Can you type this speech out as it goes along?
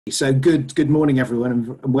So good morning, everyone,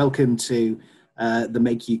 and welcome to the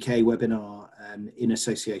Make UK webinar in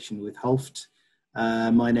association with Holft.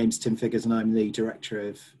 My name's Tim Figgers and I'm the Director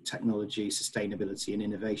of Technology, Sustainability and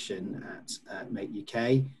Innovation at Make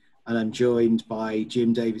UK. And I'm joined by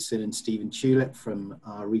Jim Davison and Stephen Tulip from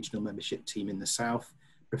our regional membership team in the South,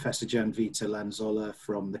 Professor Gianvito Lanzola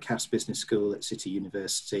from the Cass Business School at City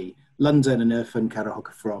University, London, and Irfan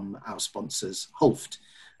Karahoka from our sponsors, Holft.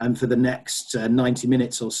 And for the next 90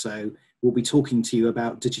 minutes or so, we'll be talking to you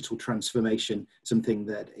about digital transformation, something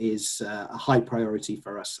that is a high priority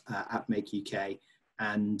for us at Make UK,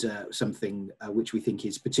 and something which we think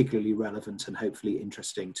is particularly relevant and hopefully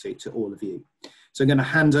interesting to all of you. So I'm going to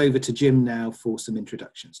hand over to Jim now for some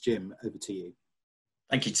introductions. Jim, over to you.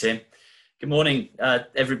 Thank you, Tim. Good morning,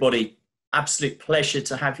 everybody. Absolute pleasure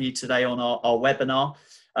to have you today on our webinar.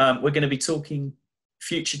 We're going to be talking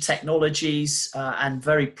future technologies and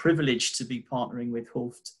very privileged to be partnering with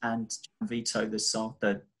Holft and Gianvito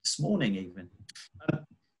this morning even. A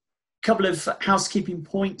couple of housekeeping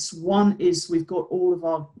points. One is we've got all of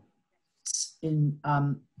our guests in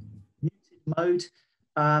muted mode.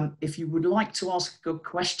 If you would like to ask a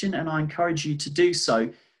question, and I encourage you to do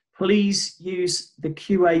so, please use the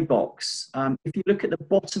QA box. If you look at the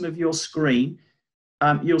bottom of your screen,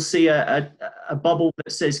 you'll see a bubble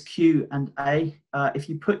that says Q and A. If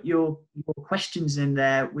you put your questions in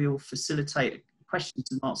there, we'll facilitate a questions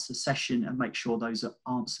and answer session and make sure those are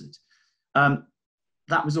answered.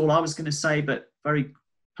 That was all I was going to say, but very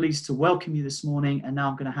pleased to welcome you this morning. And now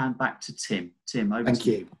I'm going to hand back to Tim. Tim, over to you. Thank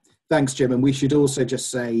you. Thanks, Jim. And we should also just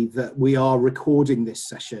say that we are recording this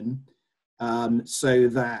session so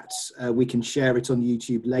that we can share it on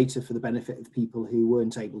YouTube later for the benefit of people who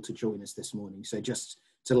weren't able to join us this morning. So just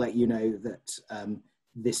to let you know that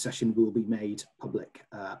this session will be made public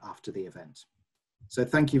after the event. So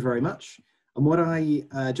thank you very much. And what I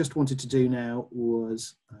just wanted to do now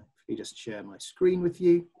was just share my screen with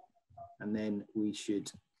you, and then we should,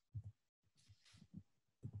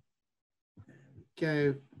 there we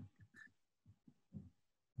go.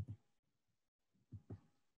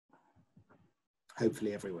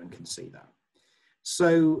 Hopefully everyone can see that.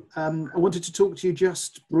 So I wanted to talk to you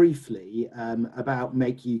just briefly about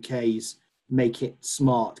Make UK's Make It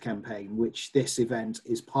Smart campaign, which this event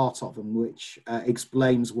is part of, and which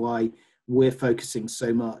explains why we're focusing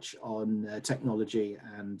so much on technology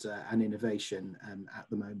and innovation at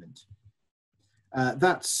the moment.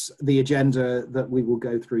 That's the agenda that we will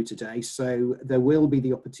go through today. So there will be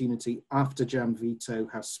the opportunity after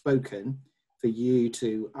Gianvito has spoken for you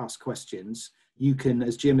to ask questions. You can,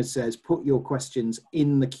 as Jim says, put your questions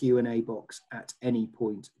in the Q&A box at any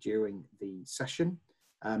point during the session,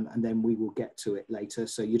 and then we will get to it later.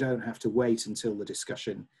 So you don't have to wait until the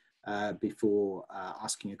discussion before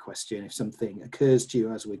asking a question. If something occurs to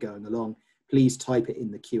you as we're going along, please type it in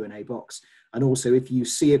the Q&A box. And also, if you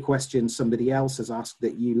see a question somebody else has asked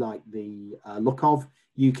that you like the look of,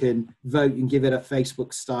 you can vote and give it a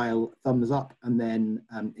Facebook style thumbs up, and then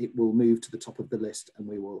it will move to the top of the list and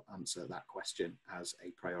we will answer that question as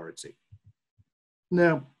a priority.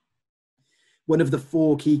 Now, one of the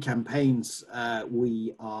 4 key campaigns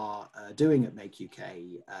we are doing at Make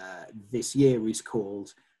UK this year is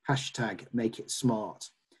called #MakeItSmart.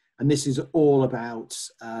 And this is all about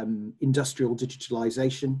industrial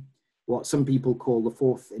digitalization, what some people call the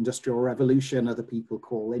 4th industrial revolution, other people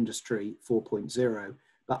call Industry 4.0.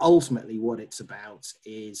 But ultimately what it's about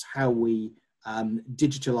is how we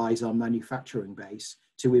digitalize our manufacturing base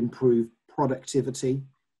to improve productivity,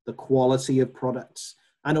 the quality of products,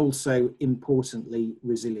 and also, importantly,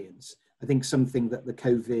 resilience. I think something that the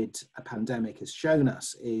COVID pandemic has shown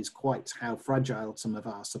us is quite how fragile some of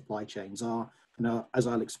our supply chains are. And as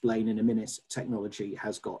I'll explain in a minute, technology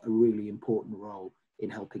has got a really important role in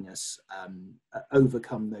helping us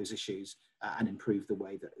overcome those issues and improve the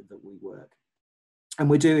way that we work. And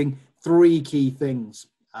we're doing 3 key things.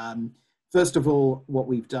 First of all, what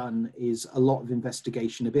we've done is a lot of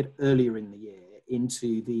investigation a bit earlier in the year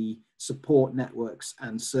into the support networks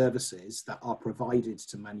and services that are provided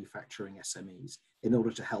to manufacturing SMEs in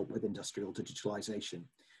order to help with industrial digitalization.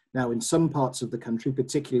 Now, in some parts of the country,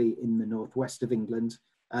 particularly in the northwest of England,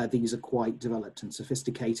 these are quite developed and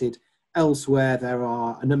sophisticated. Elsewhere, there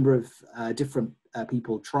are a number of different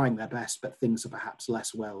people trying their best, but things are perhaps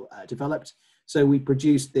less well developed. So we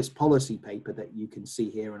produced this policy paper that you can see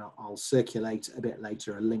here, and I'll circulate a bit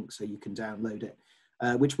later a link so you can download it,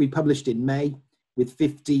 which we published in May with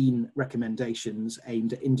 15 recommendations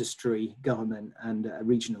aimed at industry, government, and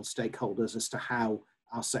regional stakeholders as to how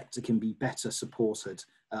our sector can be better supported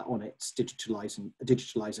on its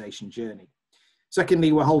digitalization journey.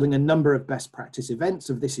 Secondly, we're holding a number of best practice events,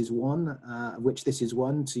 of which this is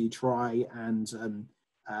one, to try and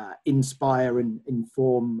inspire and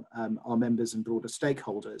inform our members and broader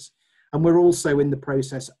stakeholders. And we're also in the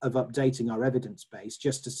process of updating our evidence base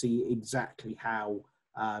just to see exactly how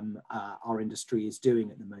our industry is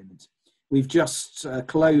doing at the moment. We've just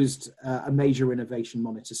closed a major innovation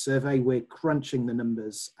monitor survey. We're crunching the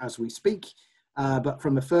numbers as we speak, but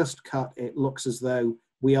from the first cut, it looks as though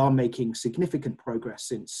we are making significant progress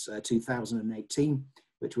since 2018,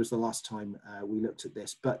 which was the last time we looked at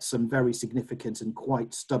this, but some very significant and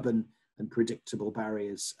quite stubborn and predictable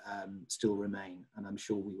barriers still remain. And I'm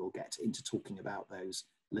sure we will get into talking about those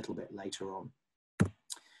a little bit later on.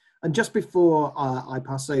 And just before I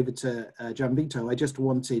pass over to Gianvito, I just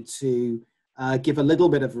wanted to give a little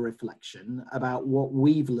bit of a reflection about what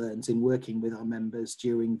we've learned in working with our members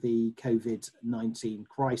during the COVID-19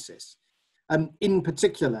 crisis. In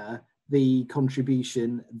particular, the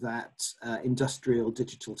contribution that industrial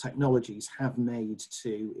digital technologies have made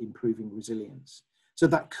to improving resilience. So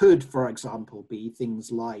that could, for example, be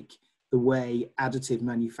things like the way additive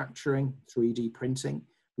manufacturing, 3D printing,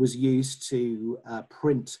 was used to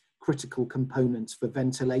print critical components for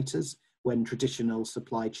ventilators when traditional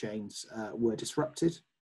supply chains were disrupted.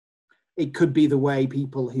 It could be the way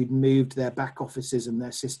people who'd moved their back offices and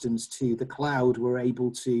their systems to the cloud were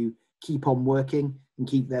able to keep on working and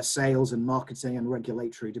keep their sales and marketing and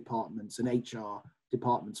regulatory departments and HR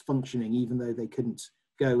departments functioning, even though they couldn't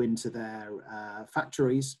go into their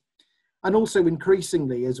factories. And also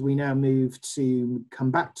increasingly, as we now move to come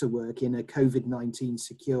back to work in a COVID-19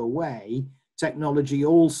 secure way, technology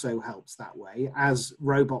also helps that way, as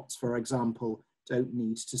robots, for example, don't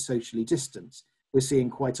need to socially distance. We're seeing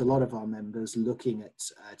quite a lot of our members looking at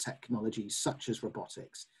technologies such as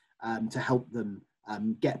robotics to help them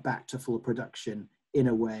get back to full production in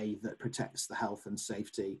a way that protects the health and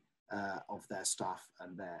safety of their staff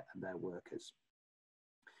and their workers.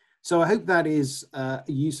 So I hope that is a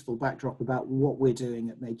useful backdrop about what we're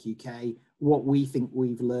doing at Make UK, what we think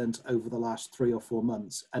we've learned over the last 3 or 4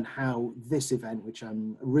 months, and how this event, which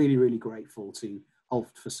I'm really, really grateful to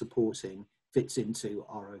Holt for supporting, fits into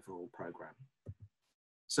our overall programme.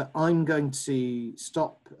 So I'm going to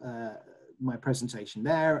stop my presentation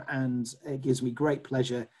there, and it gives me great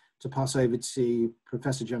pleasure to pass over to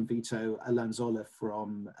Professor Gianvito Lanzola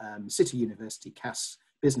from City University Cass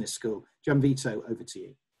Business School. Gianvito, over to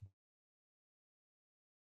you.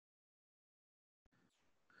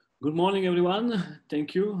 Good morning, everyone.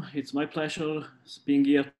 Thank you. It's my pleasure being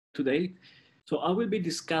here today. So I will be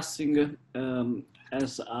discussing,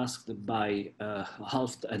 as asked by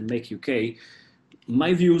Holt and Make UK,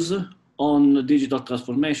 my views on digital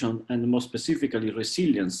transformation and more specifically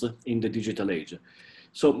resilience in the digital age.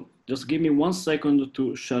 So just give me 1 second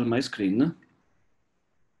to share my screen.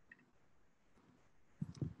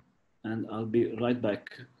 And I'll be right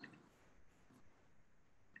back.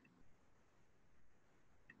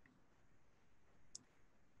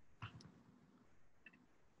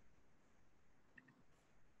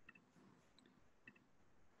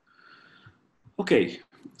 Okay,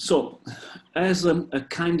 so as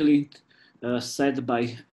kindly said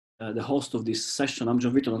by the host of this session, I'm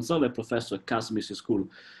Gianvito Lanzola, professor at Cass Business School,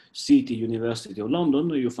 City University of London.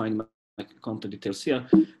 You find my contact details here.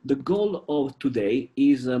 The goal of today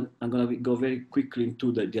is, I'm going to go very quickly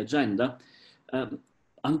into the agenda.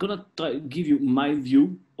 I'm going to try to give you my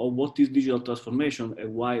view of what is digital transformation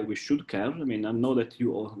and why we should care. I mean, I know that we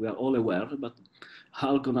are all aware, but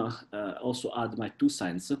I'm going to also add my 2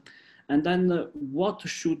 cents. And then what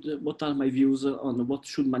are my views on what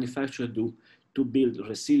should manufacturers do to build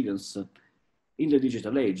resilience in the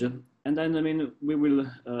digital age? And then, I mean, we will,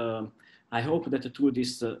 I hope that through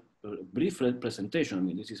this brief presentation, I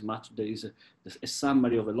mean, there is a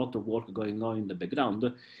summary of a lot of work going on in the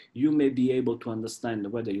background. You may be able to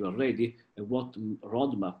understand whether you are ready and what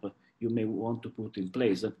roadmap you may want to put in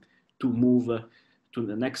place to move to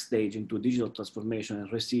the next stage into digital transformation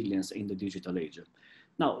and resilience in the digital age.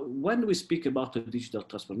 Now, when we speak about the digital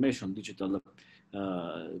transformation,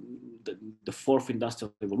 the fourth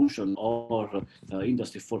industrial revolution or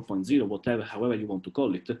industry 4.0, whatever, however you want to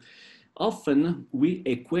call it, often we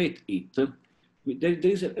equate it.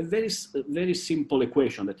 There is a very simple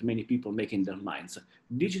equation that many people make in their minds.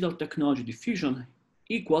 Digital technology diffusion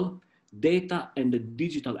equal data and the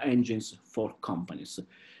digital engines for companies.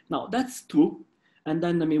 Now, that's true. And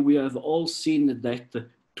then, I mean, we have all seen that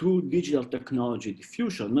through digital technology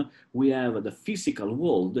diffusion, we have the physical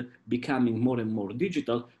world becoming more and more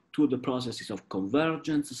digital, to the processes of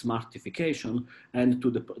convergence, smartification, and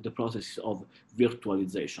to the processes of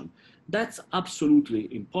virtualization. That's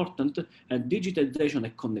absolutely important, and digitalization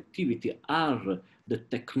and connectivity are the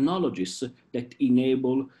technologies that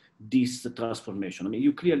enable this transformation. I mean,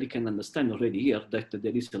 you clearly can understand already here that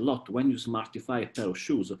there is a lot when you smartify a pair of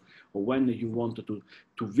shoes, or when you want to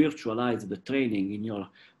virtualize the training in your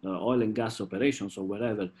oil and gas operations, or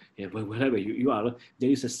wherever you are,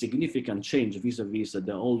 there is a significant change vis-a-vis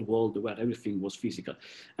the old world where everything was physical.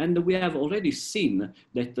 And we have already seen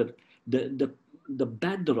that the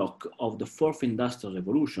bedrock of the fourth industrial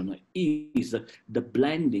revolution is the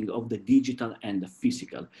blending of the digital and the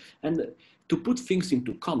physical. And to put things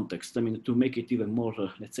into context, I mean, to make it even more,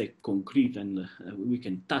 let's say, concrete and we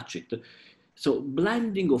can touch it. So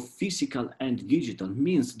blending of physical and digital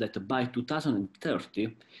means that by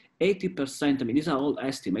 2030, 80%, I mean, these are all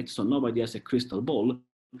estimates, so nobody has a crystal ball,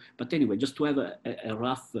 but anyway, just to have a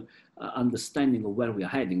rough understanding of where we are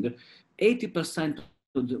heading, 80%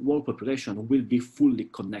 of the world population will be fully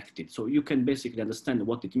connected. So you can basically understand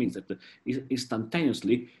what it means, that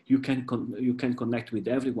instantaneously you can connect with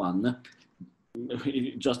everyone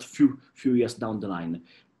just few years down the line.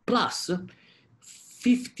 Plus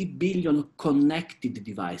 50 billion connected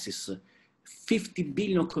devices. 50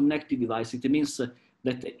 billion connected devices. It means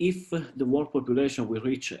that if the world population will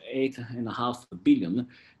reach 8.5 billion,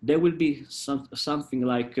 there will be something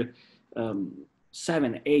like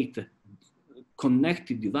 7-8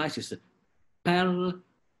 connected devices per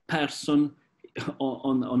person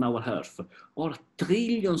on our Earth, or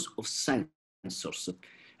trillions of sensors. I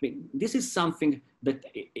mean, this is something that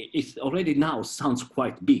it already now sounds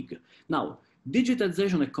quite big. Now,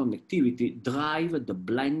 digitalization and connectivity drive the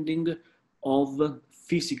blending of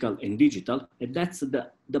physical and digital, and that's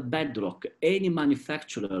the bedrock. Any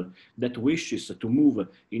manufacturer that wishes to move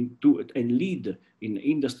into and lead in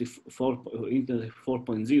Industry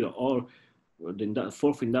 4.0 or the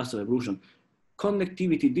fourth industrial revolution,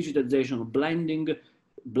 connectivity, digitalization,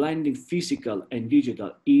 blending physical and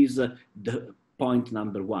digital is the point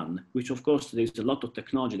number one, which of course there is a lot of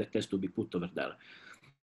technology that has to be put over there.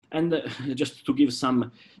 And just to give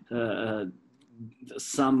some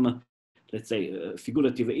let's say,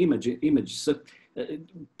 figurative images,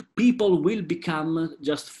 people will become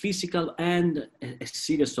just physical and a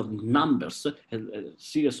series of numbers, a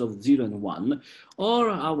series of 0 and 1, or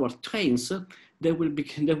our trains, there will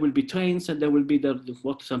be trains, and there will be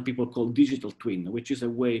what some people call digital twin, which is a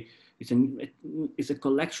way, it's a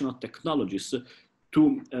collection of technologies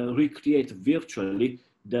to recreate virtually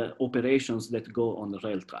the operations that go on the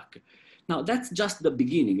rail track. Now that's just the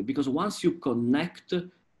beginning, because once you connect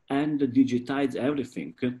and digitize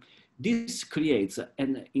everything, this creates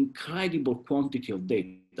an incredible quantity of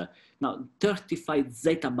data. Now, 35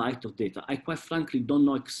 zettabytes of data. I quite frankly don't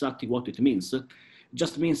know exactly what it means. It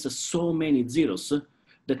just means so many zeros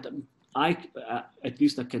that at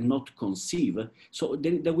least I cannot conceive. So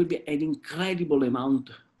there will be an incredible amount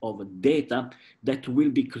of data that will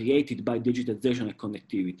be created by digitization and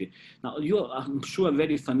connectivity. Now, I'm sure,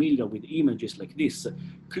 very familiar with images like this.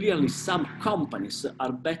 Clearly, some companies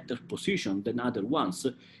are better positioned than other ones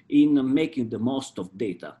in making the most of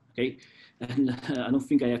data, okay? And I don't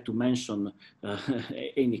think I have to mention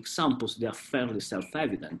any examples. They are fairly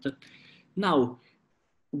self-evident. Now,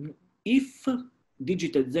 if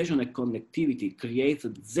digitization and connectivity creates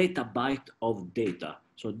zettabyte of data,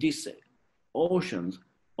 so this ocean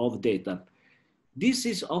of data, this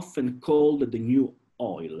is often called the new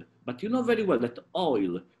oil. But you know very well that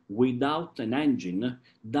oil without an engine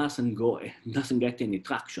doesn't get any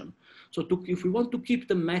traction. So if we want to keep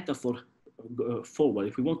the metaphor forward,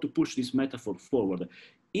 if we want to push this metaphor forward,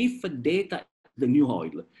 if data is the new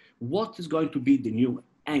oil, what is going to be the new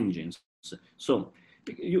engines? So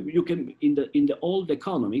you can, in the old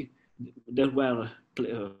economy, there were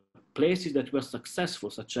places that were successful,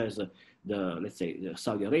 such as let's say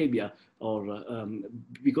Saudi Arabia, or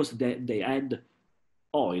because they had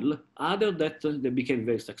oil. Other that they became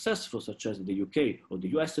very successful, such as the UK or the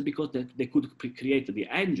US, because they could create the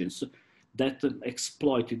engines that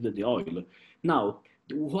exploited the oil. Now,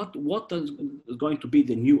 what is going to be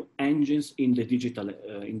the new engines in the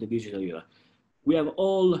digital era? We have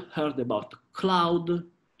all heard about cloud,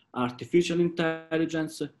 artificial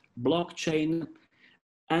intelligence, blockchain,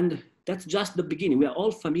 and that's just the beginning. We are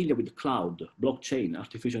all familiar with cloud, blockchain,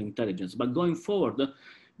 artificial intelligence, but going forward,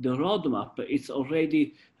 the roadmap is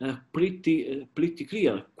already pretty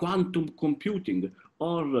clear. Quantum computing,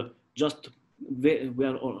 or just we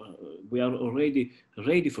are already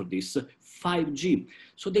ready for this, 5G.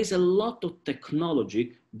 So there's a lot of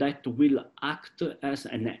technology that will act as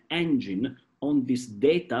an engine on this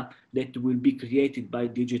data that will be created by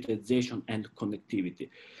digitization and connectivity.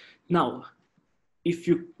 Now, if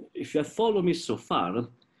you have followed me so far,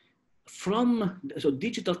 so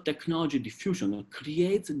digital technology diffusion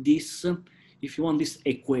creates this, if you want, this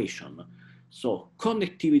equation. So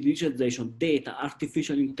connectivity, digitization, data,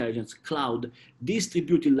 artificial intelligence, cloud,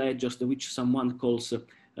 distributed ledgers, which someone calls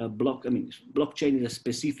blockchain is a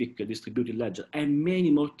specific distributed ledger, and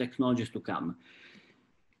many more technologies to come.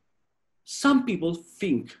 Some people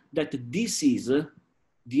think that this is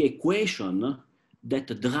the equation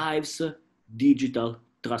that drives digital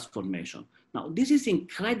transformation. Now, this is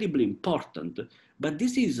incredibly important, but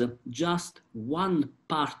this is just one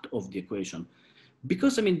part of the equation.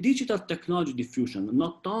 Because, digital technology diffusion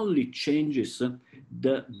not only changes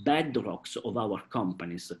the bedrocks of our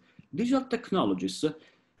companies, digital technologies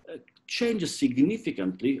change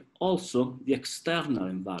significantly also the external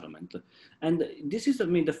environment. And this is,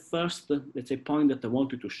 the first, let's say, point that I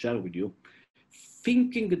wanted to share with you.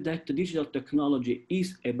 Thinking that digital technology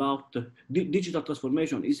is about, digital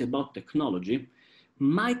transformation is about technology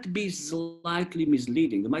might be slightly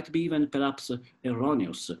misleading, might be even perhaps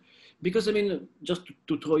erroneous. Because, just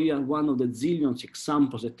to throw here one of the zillions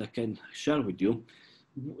examples that I can share with you,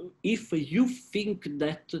 if you think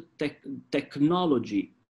that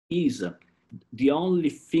technology is the only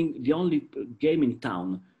thing, the only game in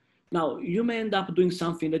town, now you may end up doing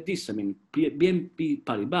something like this. BNP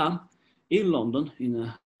Paribas in London,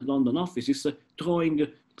 in London offices, throwing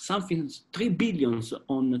something 3 billion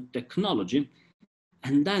on technology,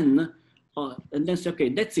 and then say, okay,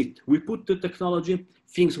 that's it. We put the technology,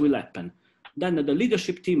 things will happen. Then the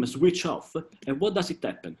leadership team switch off, and what does it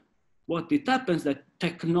happen? What it happens is that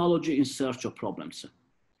technology in search of problems.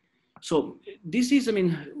 So this is,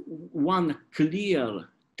 one clear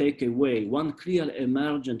takeaway, one clear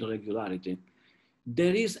emergent regularity.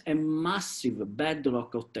 There is a massive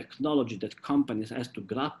bedrock of technology that companies have to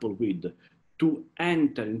grapple with to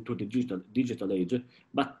enter into the digital age,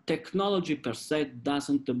 but technology per se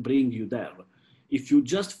doesn't bring you there. If you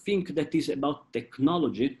just think that it's about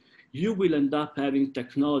technology, you will end up having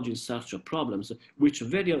technology in search of problems, which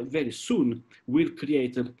very, very soon will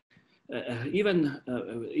create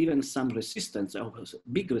even some resistance,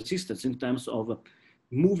 big resistance in terms of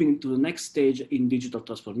moving to the next stage in digital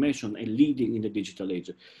transformation and leading in the digital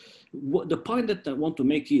age. The point that I want to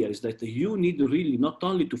make here is that you need really not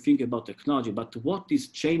only to think about technology, but what is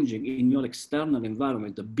changing in your external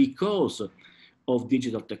environment because of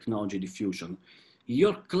digital technology diffusion.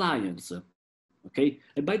 Your clients, okay?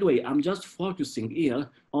 And by the way, I'm just focusing here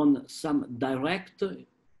on some direct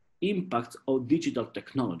impacts of digital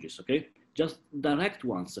technologies, okay? Just direct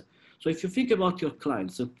ones. So if you think about your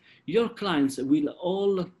clients will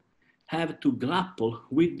all have to grapple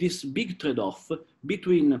with this big trade-off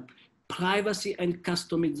between privacy and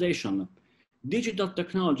customization. Digital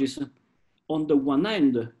technologies, on the one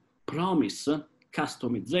hand, promise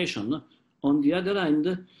customization. On the other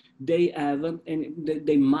hand,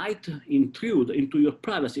 they might intrude into your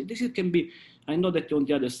privacy. This can be, I know that on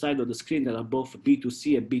the other side of the screen, there are both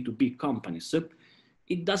B2C and B2B companies.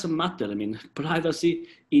 It doesn't matter. Privacy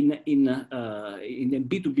in a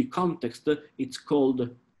B2B context, it's called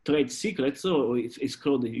trade secrets, or it's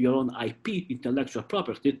called your own IP, intellectual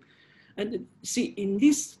property. And see, in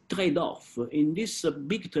this trade-off, in this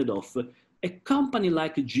big trade-off, a company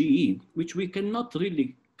like GE, which we cannot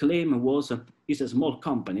really claim is a small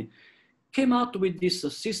company, came out with this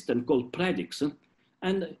system called Predix.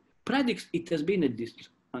 And Predix, it has been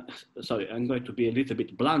sorry, I'm going to be a little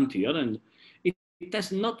bit blunt here, and it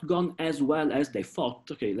has not gone as well as they thought.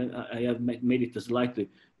 Okay, I have made it slightly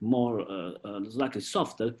more, slightly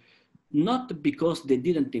softer, not because they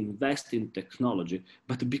didn't invest in technology,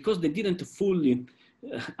 but because they didn't fully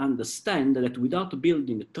understand that without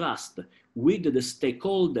building trust with the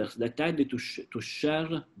stakeholders that had to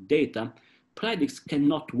share data, Predix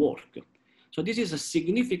cannot work. So this is a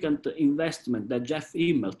significant investment that Jeff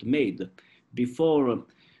Immelt made before,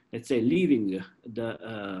 let's say, leaving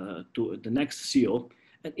to the next CEO,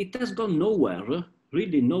 and it has gone nowhere,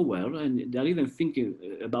 really nowhere, and they're even thinking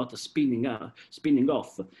about spinning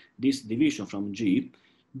off this division from GE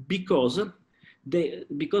because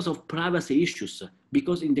of privacy issues.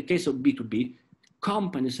 Because in the case of B2B,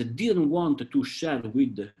 companies didn't want to share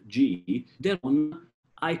with GE their own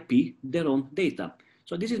IP, their own data.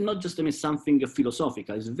 So this is not just something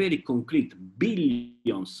philosophical, it's very concrete,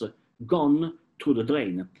 billions gone through the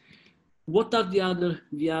drain. What are the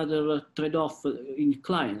other trade-off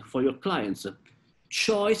for your clients?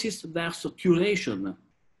 Choices versus curation.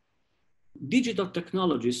 Digital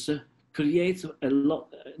technologies creates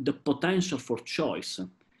the potential for choice.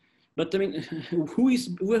 But I mean, who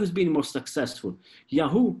has been more successful?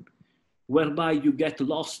 Yahoo, whereby you get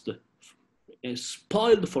lost,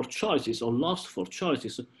 spoiled for choices or lost for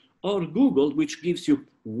choices, or Google, which gives you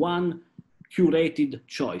one curated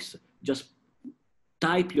choice. Just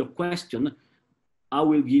type your question, I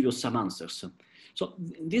will give you some answers. So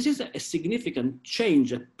this is a significant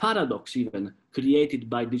change, a paradox even, created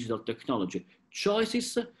by digital technology.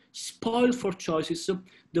 Choices, spoiled for choices.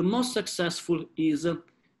 The most successful is a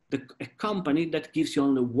company that gives you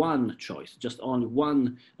only one choice, just only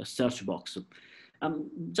one search box.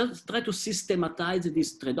 Just try to systematize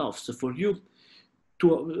these trade-offs for you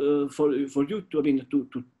to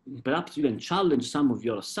perhaps even challenge some of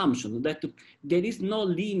your assumptions that there is no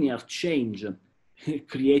linear change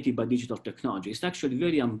created by digital technology. It's actually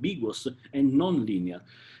very ambiguous and non-linear.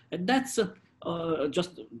 And that's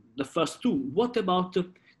just the first two. What about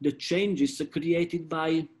the changes created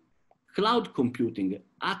by cloud computing,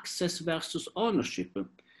 access versus ownership?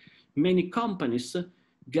 Many companies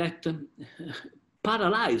get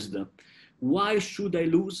paralyzed. Why should I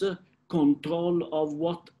lose control of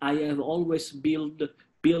what I have always built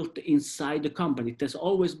inside the company? It has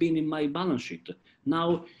always been in my balance sheet.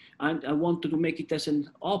 Now I want to make it as an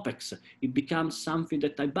OPEX. It becomes something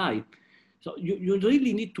that I buy. So you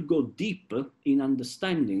really need to go deep in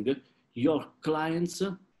understanding your clients'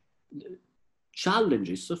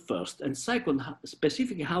 challenges first, and second,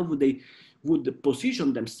 specifically how would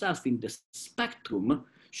position themselves in the spectrum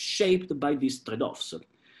shaped by these trade-offs.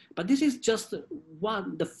 But this is just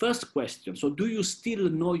the first question. So do you still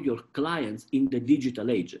know your clients in the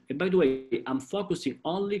digital age? And by the way, I'm focusing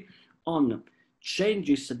only on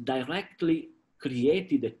changes directly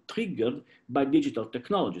created and triggered by digital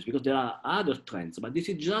technologies, because there are other trends, but this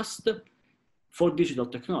is just for digital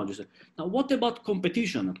technologies. Now, what about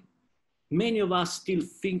competition? Many of us still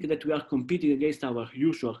think that we are competing against our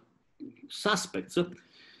usual suspects.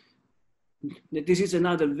 This is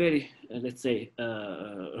another very, let's say,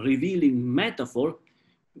 revealing metaphor.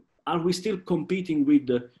 Are we still competing with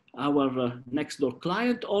our next door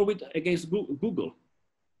client or against Google?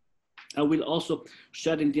 I will also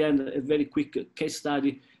share in the end a very quick case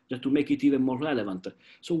study to make it even more relevant.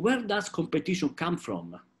 So where does competition come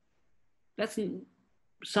from? That's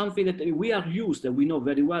something that we are used, that we know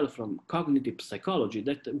very well from cognitive psychology,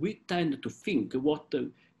 that we tend to think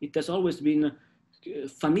it has always been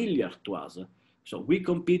familiar to us. So we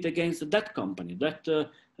compete against that company, that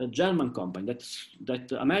German company,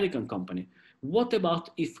 that American company. What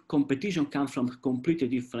about if competition comes from a completely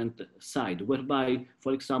different side, whereby,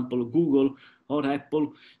 for example, Google or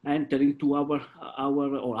Apple enter into our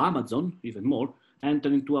or Amazon, even more,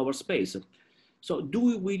 enter into our space? So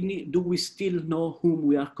do we still know whom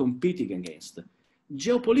we are competing against?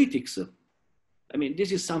 Geopolitics. I mean,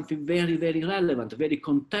 this is something very, very relevant, very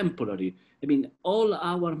contemporary. I mean, all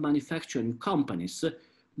our manufacturing companies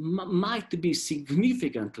might be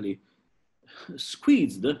significantly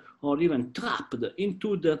squeezed or even trapped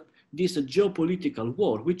into this geopolitical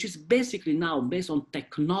war, which is basically now based on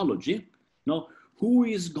technology. Who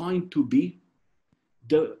is going to be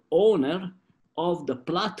the owner of the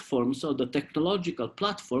platforms, or the technological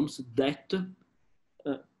platforms that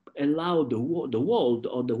allow the world,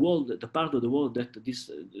 or the part of the world that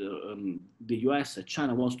the US and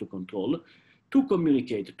China wants to control, to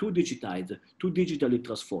communicate, to digitize, to digitally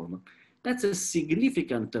transform. That's a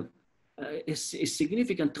significant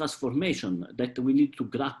transformation that we need to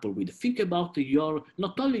grapple with. Think about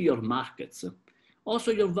not only your markets,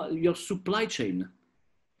 also your supply chain.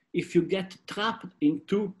 If you get trapped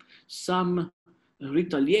into some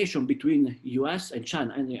retaliation between US and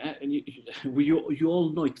China, and you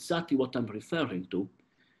all know exactly what I'm referring to,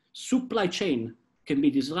 supply chain can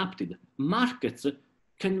be disrupted. Markets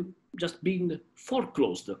can just be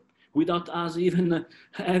foreclosed without us even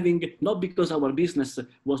having, not because our business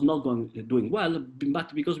was not doing well,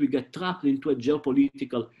 but because we get trapped into a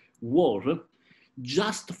geopolitical war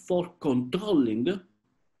just for controlling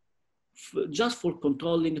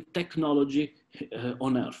technology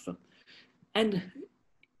on Earth. And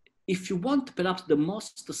if you want, perhaps the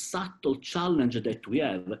most subtle challenge that we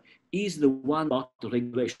have is the one about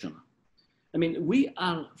regulation. I mean,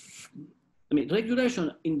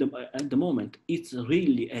 regulation at the moment, it's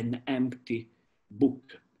really an empty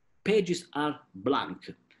book. Pages are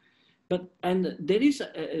blank. And there is,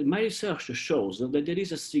 my research shows that there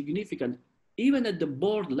is a significant, even at the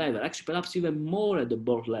board level, actually perhaps even more at the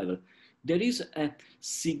board level, there is a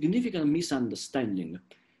significant misunderstanding.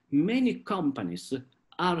 Many companies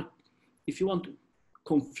are, if you want,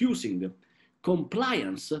 confusing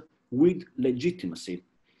compliance with legitimacy.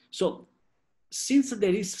 So since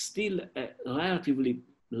there is still a relatively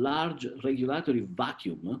large regulatory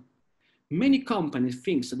vacuum, many companies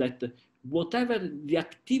think that whatever the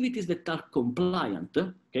activities that are compliant,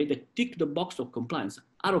 okay, that tick the box of compliance,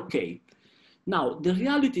 are okay. Now, the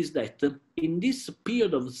reality is that in this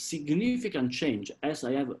period of significant change, as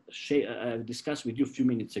I have discussed with you a few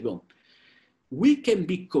minutes ago, we can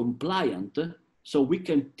be compliant, so we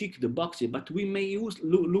can tick the boxes, but we may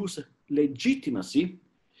lose legitimacy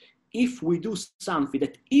if we do something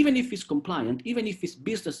that, even if it's compliant, even if it's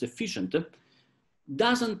business efficient,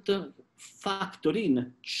 doesn't factor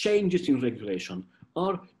in changes in regulation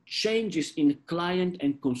or changes in client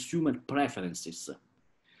and consumer preferences.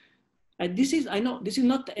 And this is, I know, this is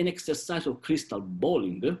not an exercise of crystal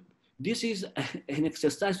balling. This is an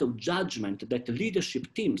exercise of judgment that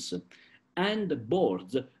leadership teams and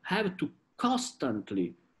boards have to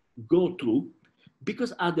constantly go through,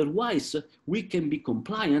 because otherwise we can be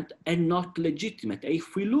compliant and not legitimate.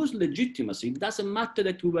 If we lose legitimacy, it doesn't matter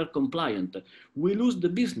that we were compliant, we lose the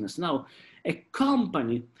business. Now, a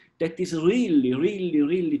company that is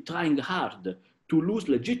really trying hard to lose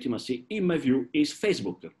legitimacy, in my view, is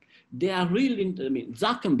Facebook. They are really, I mean,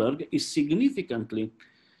 Zuckerberg is significantly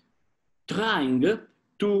trying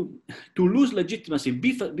to lose legitimacy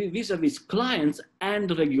vis-a-vis clients and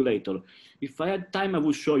regulator. If I had time, I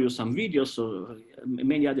would show you some videos or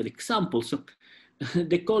many other examples.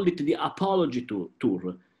 They call it the apology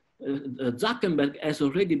tour. Zuckerberg has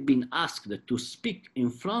already been asked to speak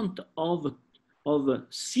in front of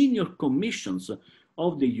senior commissions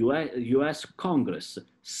of the US Congress,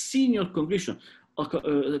 senior commission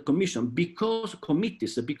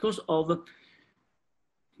committees, because of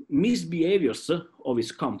misbehaviors of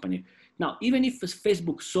his company. Now, even if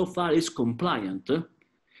Facebook so far is compliant,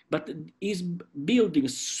 but is building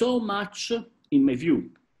so much, in my view,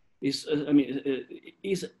 is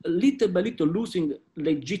little by little losing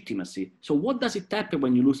legitimacy. So what does it happen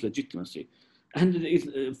when you lose legitimacy? And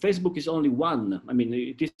Facebook is only one. I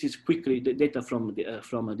mean, this is quickly the data from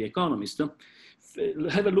the Economist.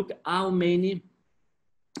 Have a look how many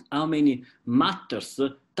matters,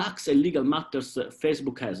 tax and legal matters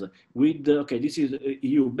Facebook has with, okay, this is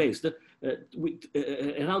EU based, with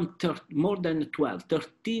around more than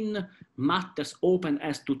 13 matters open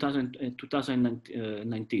as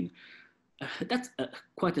 2019. That's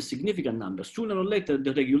quite a significant number. Sooner or later,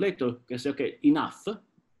 the regulator can say, okay, enough,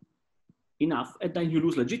 and then you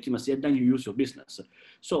lose legitimacy, and then you use your business.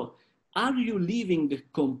 So are you leaving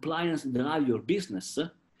compliance drive your business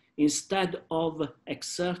instead of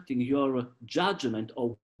exerting your judgment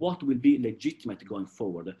of what will be legitimate going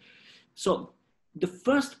forward? So the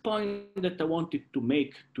first point that I wanted to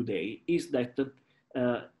make today is that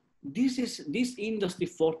this industry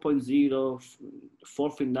 4.0,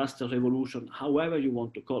 fourth industrial revolution, however you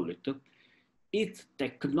want to call it, it's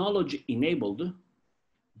technology enabled,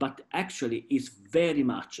 but actually is very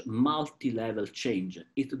much multi-level change.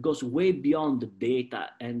 It goes way beyond the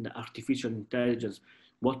data and artificial intelligence,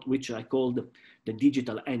 which I call the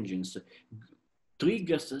digital engines,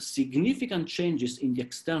 triggers significant changes in the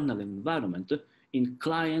external environment, in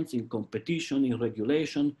clients, in competition, in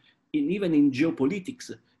regulation, even in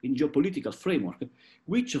geopolitics, in geopolitical framework,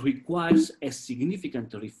 which requires a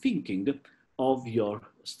significant rethinking of your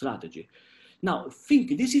strategy. Now,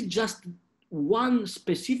 think this is just one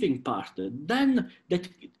specific part. Then that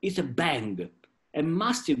is a bang, a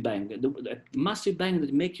massive bang, the massive bang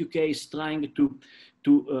that Make UK is trying to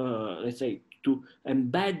let's say, to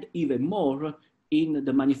embed even more in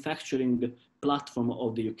the manufacturing platform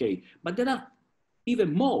of the UK. But there are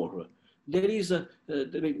even more. There is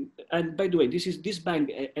and by the way, this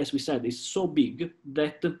bang, as we said, is so big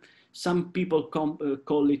that some people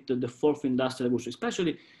call it the fourth industrial revolution.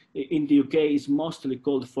 Especially in the UK, it's mostly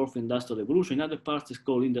called fourth industrial revolution. In other parts, it's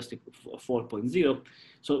called industry 4.0.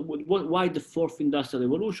 So why the fourth industrial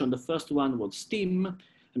revolution? The first one was steam.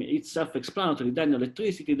 I mean, it's self-explanatory. Then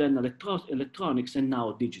electricity, then electronics, and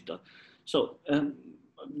now digital. So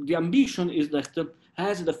the ambition is that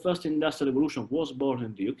as the first industrial revolution was born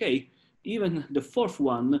in the UK, even the fourth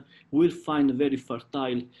one will find very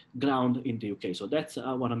fertile ground in the UK. So that's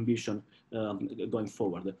our ambition going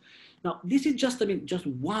forward. Now, this is just, I mean, just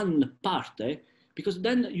one part, because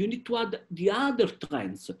then you need to add the other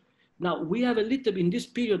trends. Now, we have a little, in this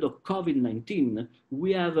period of COVID-19,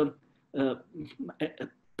 we have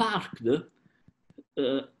parked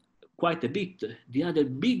quite a bit the other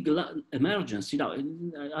big emergency. Now,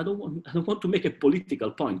 I don't want to make a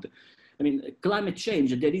political point. I mean, climate change,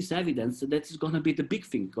 there is evidence that it's going to be the big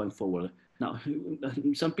thing going forward. Now,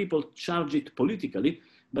 some people charge it politically,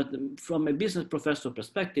 but from a business professor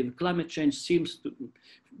perspective, climate change seems to,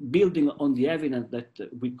 building on the evidence that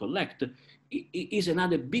we collect, is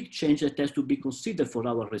another big change that has to be considered for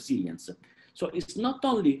our resilience. So it's not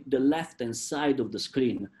only the left-hand side of the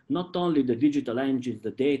screen, not only the digital engines,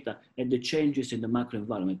 the data, and the changes in the macro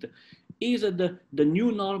environment. Is the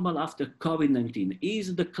new normal after COVID-19?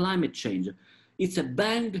 Is the climate change? It's a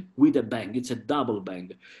bang with a bang. It's a double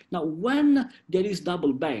bang. Now, when there is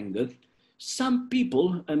double bang, some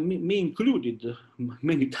people, me included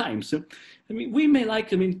many times, I mean, we may like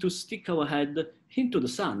to stick our head into the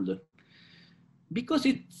sand because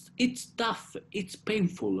it's tough, it's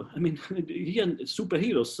painful. I mean, here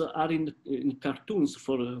superheroes are in cartoons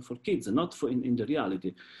for kids, not in the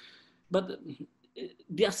reality. But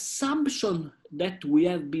the assumption that we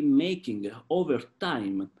have been making over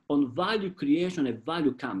time on value creation and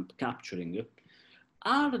value capturing,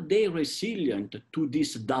 are they resilient to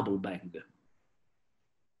this double bang?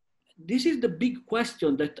 This is the big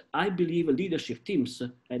question that I believe leadership teams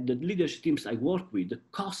and the leadership teams I work with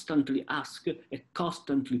constantly ask and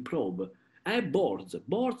constantly probe. And boards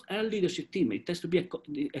and leadership team, it has to be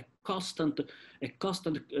a constant,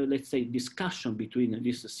 let's say, discussion between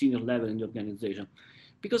this senior level in the organization.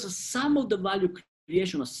 Because some of the value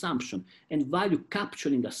creation assumption and value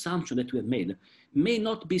capturing assumption that we have made may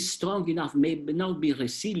not be strong enough, may not be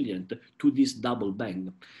resilient to this double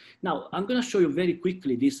bang. Now, I'm going to show you very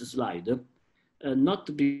quickly this slide, not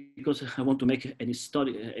because I want to make any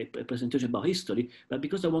story, a presentation about history, but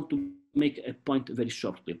because I want to make a point very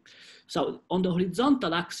shortly. So on the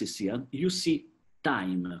horizontal axis here, you see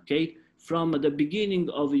time, okay? From the beginning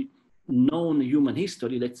of known human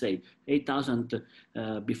history, let's say 8,000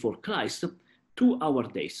 before Christ, to our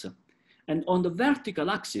days. And on the vertical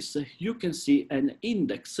axis, you can see an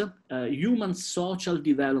index, human social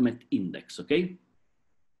development index, okay?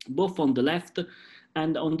 Both on the left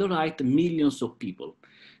and on the right, millions of people.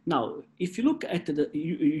 Now, if you look at the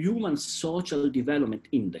human social development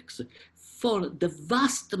index, for the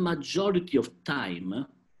vast majority of time,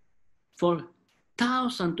 for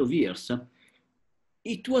thousands of years,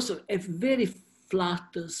 it was a very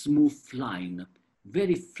flat, smooth line,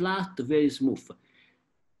 very flat, very smooth.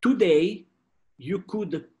 Today, you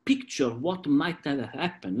could picture what might have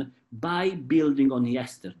happened by building on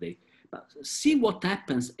yesterday. But see what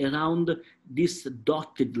happens around this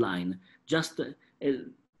dotted line. Just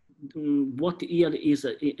what year is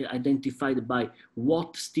identified by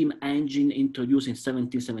what steam engine introduced in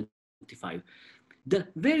 1775. The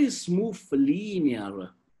very smooth linear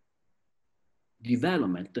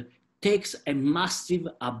development takes a massive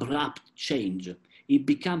abrupt change. It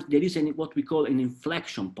becomes, there is what we call an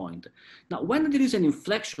inflection point. Now, when there is an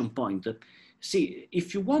inflection point, see,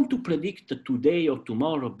 if you want to predict today or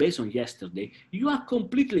tomorrow based on yesterday, you are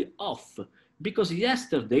completely off, because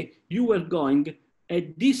yesterday you were going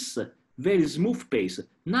at this very smooth pace.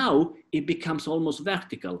 Now it becomes almost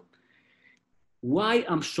vertical. Why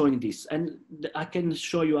I'm showing this? And I can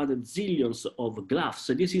show you other zillions of graphs.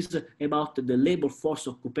 So this is about the labor force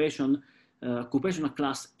occupation, occupational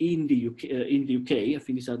class in the UK. I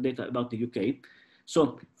think these are data about the UK.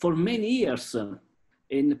 So for many years,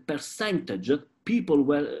 in percentage, people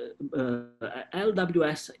were,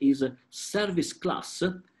 LWS is a service class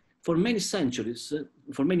for many centuries,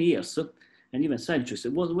 for many years, and even centuries.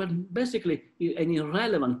 It was basically an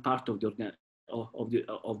irrelevant part of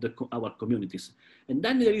our communities. And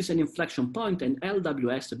then there is an inflection point, and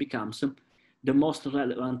LWS becomes the most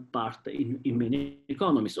relevant part in many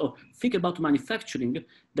economies. So think about manufacturing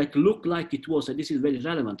that look like it was, and this is very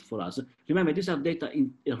relevant for us. Remember, these are data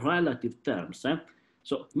in relative terms.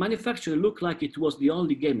 So manufacturing looked like it was the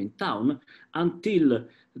only game in town until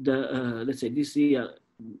the, let's say this year,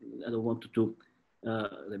 I don't want to,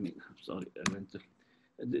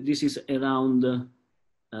 this is around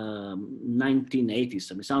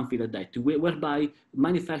 1980s, something like that, whereby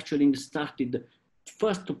manufacturing started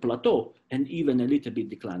first to plateau and even a little bit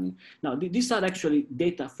declining. Now, these are actually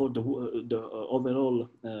data for the overall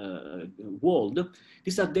world.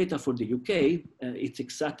 These are data for the UK. It's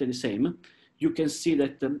exactly the same. You can see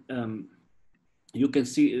that you can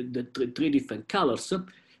see the three different colors,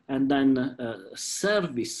 and then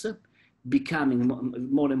service becoming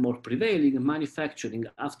more and more prevailing, manufacturing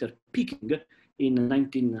after peaking in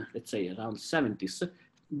let's say around 70s,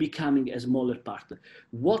 becoming a smaller part.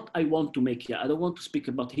 What I want to make here, I don't want to speak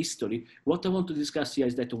about history. What I want to discuss here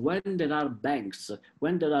is that when there are banks,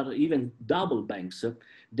 when there are even double banks,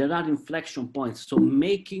 there are inflection points. So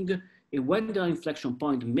making when there are inflection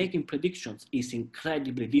points, making predictions is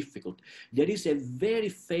incredibly difficult. There is a very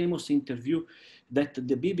famous interview that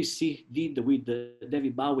the BBC did with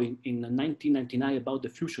David Bowie in 1999 about the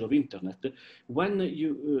future of internet. When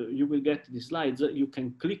you will get the slides, you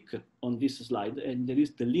can click on this slide and there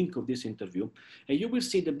is the link of this interview. And you will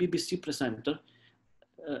see the BBC presenter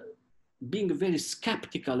being very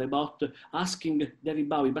skeptical about asking David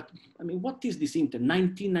Bowie, but I mean, what is this internet?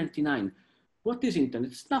 1999. What is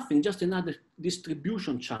internet? It's nothing, just another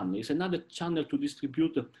distribution channel. It's another channel to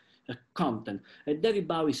distribute content. And David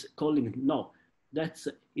Bowie is calling, no, that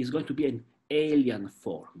is going to be an alien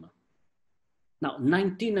form. Now,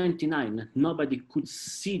 1999, nobody could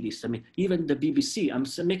see this. I mean, even the BBC, I'm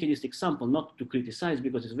making this example not to criticize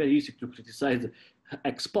because it's very easy to criticize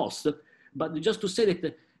ex post, but just to say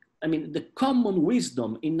that, I mean, the common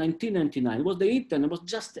wisdom in 1999 was the internet was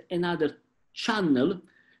just another channel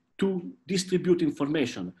to distribute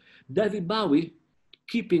information. David Bowie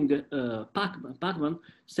keeping Pacman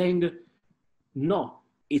saying, no,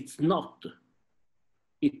 it's not.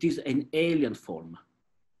 It is an alien form.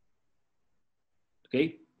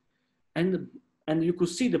 Okay? And you could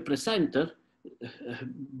see the presenter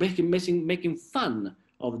making fun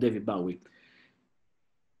of David Bowie.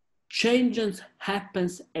 Changes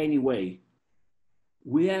happens anyway.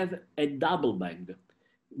 We have a double bang.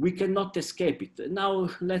 We cannot escape it. Now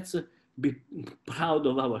let's be proud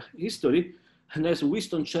of our history. And as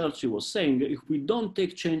Winston Churchill was saying, if we don't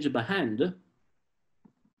take change by hand,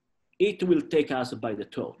 it will take us by the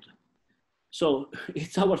throat. So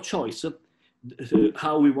it's our choice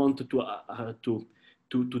how we want to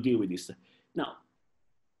deal with this. Now,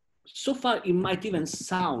 so far it might even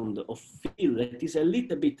sound or feel that it's a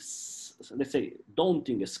little bit, let's say,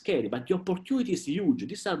 daunting, scary, but the opportunity is huge.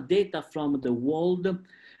 These are data from the world,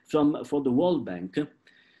 for the World Bank.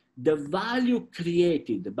 The value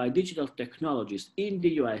created by digital technologies in the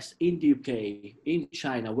US, in the UK, in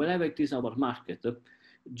China, wherever it is our market,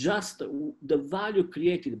 just the value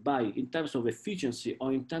created by, in terms of efficiency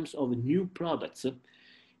or in terms of new products,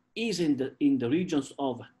 is in the regions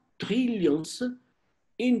of trillions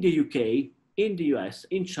in the UK, in the US,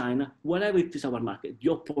 in China, wherever it is our market. The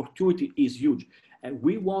opportunity is huge. And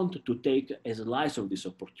we want to take a slice of this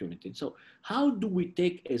opportunity. So how do we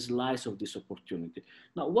take a slice of this opportunity?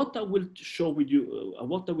 Now, what I will show with you,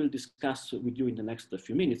 what I will discuss with you in the next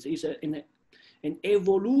few minutes is an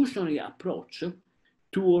evolutionary approach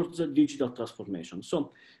towards digital transformation.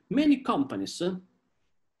 So many companies,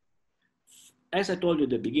 as I told you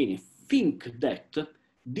at the beginning, think that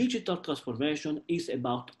digital transformation is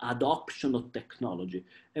about adoption of technology.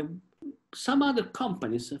 And some other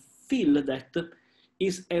companies feel that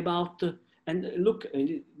is about, and look,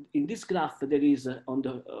 in this graph, there is on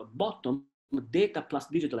the bottom, data plus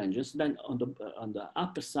digital engines, then on the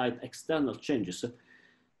upper side, external changes.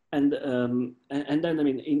 And then, I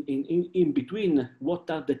mean, in between, what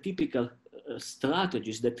are the typical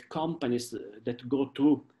strategies that companies that go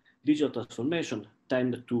through digital transformation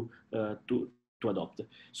tend to adopt?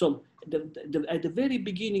 So at the very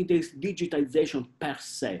beginning, there's digitization per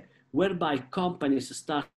se, whereby companies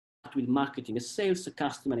start with marketing and sales,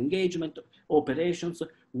 customer engagement, operations,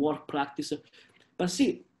 work practice. But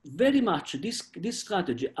see, very much this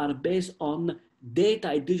strategy are based on data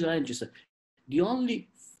and digital engines. The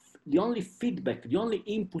only feedback, the only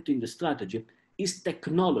input in the strategy is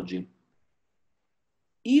technology.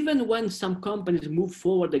 Even when some companies move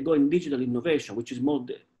forward, they go in digital innovation, which is more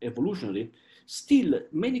evolutionary, still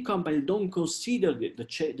many companies don't consider the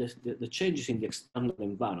changes in the external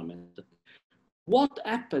environment. What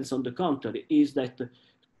happens on the contrary is that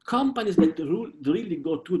companies that really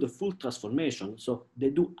go through the full transformation, so they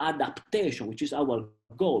do adaptation, which is our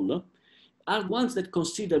goal, are ones that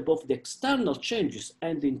consider both the external changes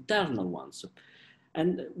and the internal ones.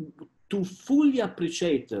 And to fully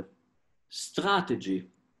appreciate strategy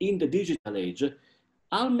in the digital age,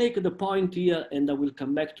 I'll make the point here, and I will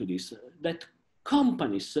come back to this, that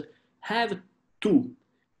companies have to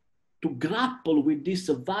grapple with this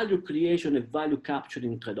value creation and value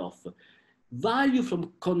capturing trade-off. Value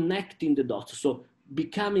from connecting the dots, so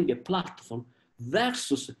becoming a platform,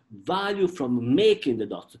 versus value from making the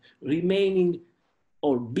dots, remaining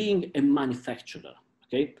or being a manufacturer,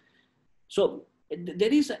 okay? So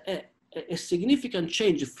there is a significant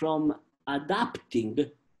change from adopting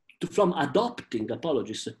to adapting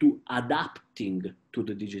to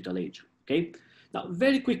the digital age, okay? Now,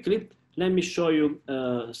 very quickly, let me show you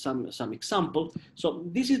some example. So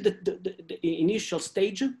this is the initial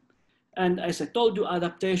stage. And as I told you,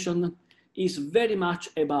 adaptation is very much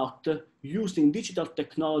about using digital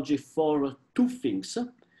technology for two things.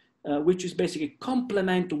 which is basically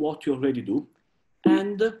complement what you already do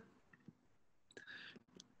and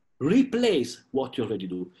replace what you already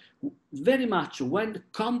do. Very much when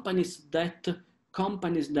companies that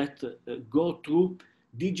go through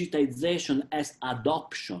digitization as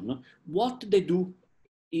adoption, what they do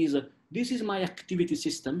is, this is my activity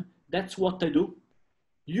system, that's what I do.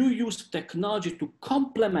 You use technology to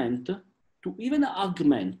complement, to even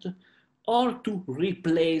augment, or to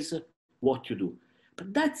replace what you do.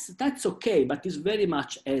 But that's okay, but it's very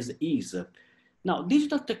much as is. Now,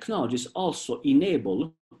 digital technologies also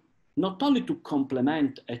enable not only to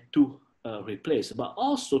complement and to replace, but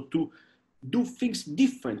also to do things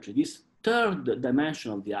differently, this third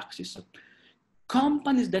dimension of the axis.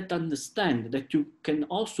 Companies that understand that you can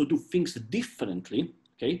also do things differently,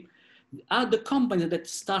 okay, are the companies that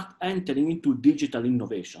start entering into digital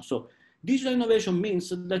innovation. So digital innovation means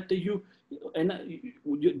that the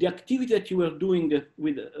activity that you were doing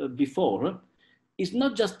with before is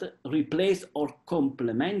not just replaced or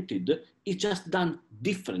complemented, it's just done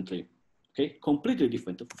differently, okay, completely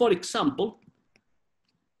different. For example,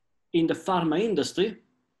 in the pharma industry,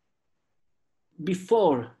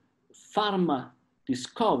 before pharma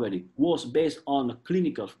discovery was based on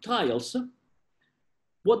clinical trials,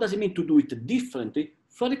 what does it mean to do it differently?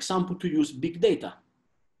 For example, to use big data,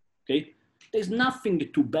 okay? There's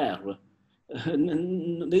nothing to bear.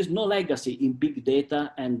 There's no legacy in big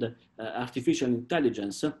data and artificial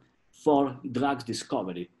intelligence for drugs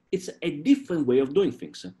discovery. It's a different way of doing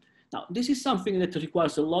things. Now, this is something that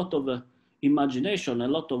requires a lot of imagination, a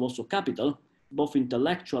lot of also capital, both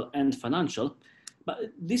intellectual and financial,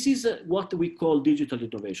 but this is what we call digital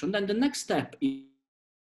innovation. Then the next step is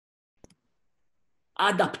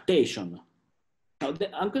adaptation. Now,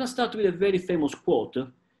 I'm going to start with a very famous quote.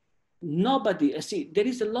 There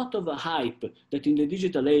is a lot of hype that in the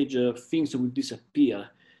digital age things will disappear.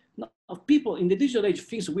 Now, people in the digital age,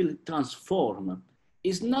 things will transform.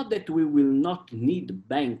 It's not that we will not need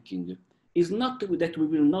banking. It's not that we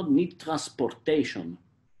will not need transportation.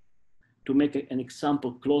 To make an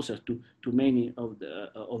example closer to many of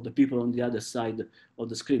the people on the other side of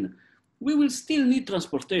the screen. We will still need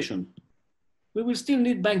transportation. We will still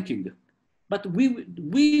need banking, but will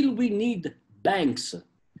we need banks?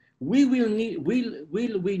 Will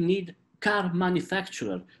we need car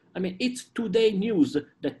manufacturer? I mean, it's today news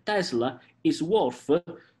that Tesla is worth a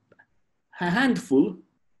handful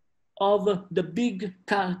of the big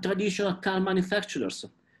traditional car manufacturers.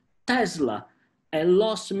 Tesla, a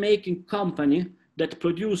loss-making company that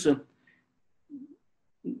produces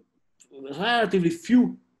relatively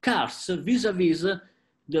few cars vis-a-vis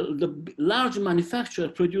the large manufacturer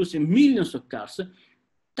producing millions of cars.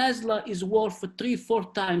 Tesla is worth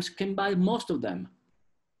 3-4 times, can buy most of them.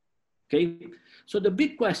 Okay, so the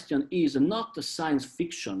big question is not the science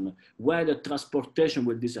fiction, whether transportation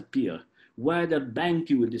will disappear, whether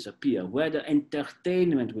banking will disappear, whether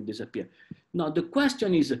entertainment will disappear. No, the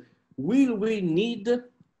question is, will we need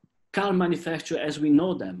car manufacturers as we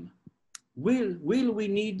know them? Will we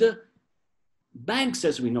need banks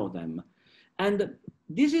as we know them? And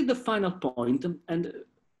this is the final point, and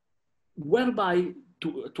whereby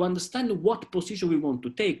to understand what position we want to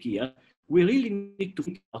take here, we really need to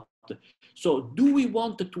think about, so do we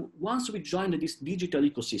want to, once we join this digital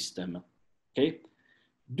ecosystem, okay,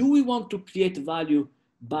 do we want to create value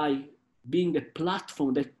by being a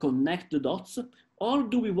platform that connects the dots, or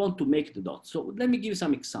do we want to make the dots? So let me give you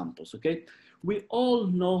some examples, okay? We all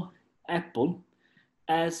know Apple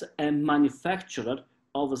as a manufacturer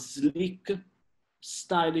of sleek,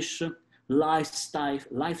 stylish, lifestyle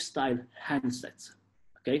handsets,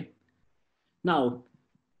 okay? Now,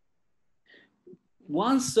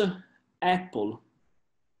 once Apple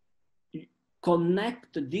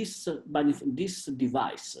connect this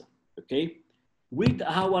device, okay, with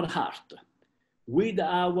our heart, with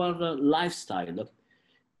our lifestyle,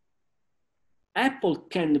 Apple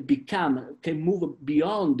can move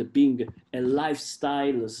beyond being a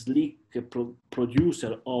lifestyle, sleek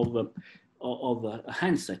producer of a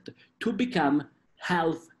handset to become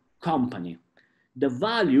health company. The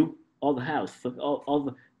value of health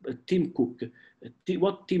of Tim Cook,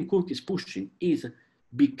 what Tim Cook is pushing is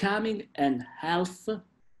becoming an health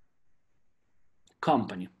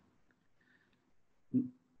company.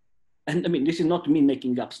 And I mean, this is not me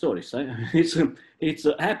making up stories. Eh? It's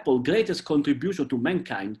Apple's greatest contribution to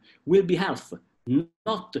mankind will be health,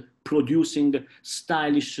 not producing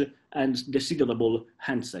stylish and desirable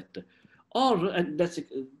handset. Or, and that's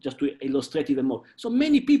just to illustrate even more. So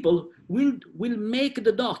many people will make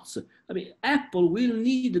the dots. I mean, Apple will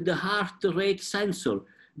need the heart rate sensor.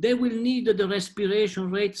 They will need the respiration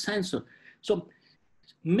rate sensor. So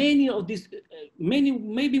Many of these, many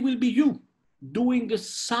maybe will be you doing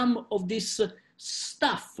some of this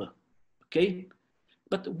stuff, okay?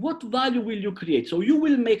 But what value will you create? So you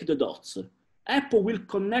will make the dots. Apple will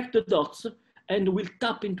connect the dots and will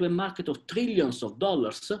tap into a market of trillions of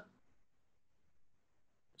dollars.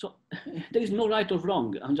 So there is no right or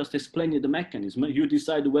wrong. I'm just explaining the mechanism. You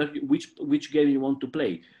decide which game you want to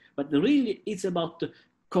play. But really, it's about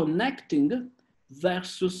connecting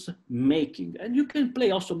versus making. And you can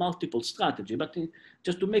play also multiple strategy, but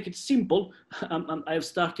just to make it simple, I've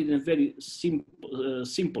started in a very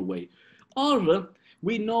simple way. Or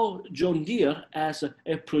we know John Deere as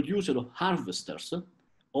a producer of harvesters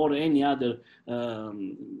or any other,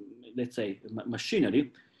 let's say,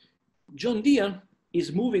 machinery. John Deere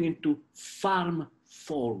is moving into farm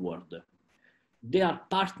forward. They are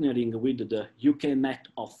partnering with the UK Met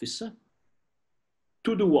Office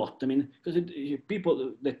to do what? I mean, because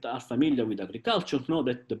people that are familiar with agriculture know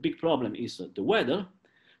that the big problem is the weather.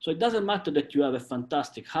 So it doesn't matter that you have a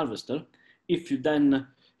fantastic harvester if you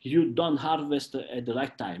don't harvest at the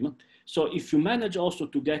right time. So if you manage also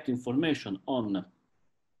to get information on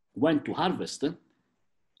when to harvest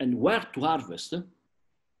and where to harvest,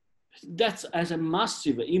 that has a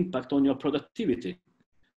massive impact on your productivity.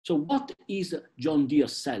 So what is John Deere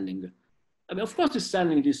selling? I mean, of course, it's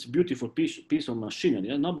selling this beautiful piece of machinery,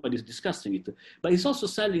 and nobody's discussing it, but it's also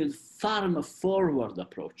selling a farm forward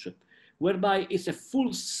approach, whereby it's a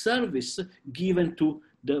full service given to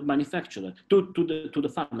the manufacturer, to the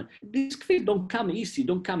farmer. These things don't come easy,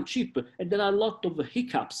 don't come cheap, and there are a lot of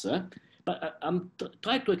hiccups, but I'm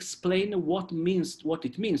trying to explain what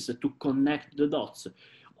it means to connect the dots.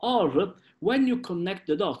 Or when you connect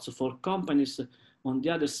the dots for companies on the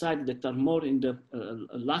other side that are more in the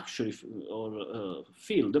luxury or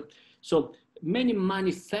field. So many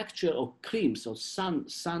manufacturers of creams or sun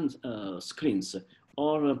screens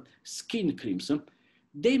or skin creams,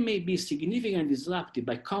 they may be significantly disrupted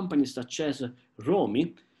by companies such as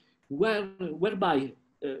Romi, whereby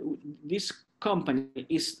this company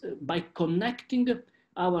is by connecting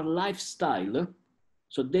our lifestyle.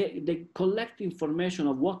 So they collect information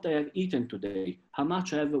of what I have eaten today, how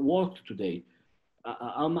much I have worked today,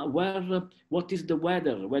 what is the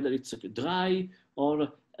weather, whether it's dry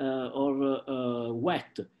or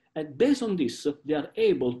wet. And based on this, they are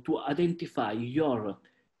able to identify your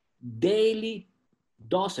daily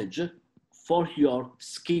dosage for your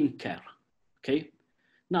skincare, okay?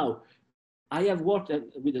 Now, I have worked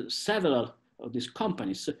with several of these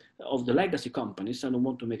companies, of the legacy companies, I don't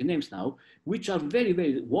want to make names now, which are very,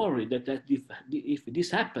 very worried that if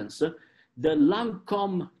this happens, the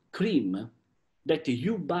Lancome cream that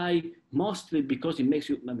you buy mostly because it makes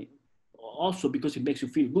you, I mean, also because it makes you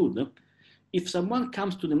feel good. If someone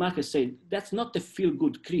comes to the market and say, that's not a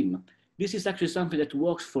feel-good cream, this is actually something that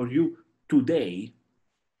works for you today,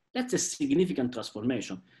 that's a significant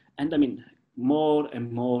transformation. And I mean, more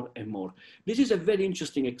and more and more. This is a very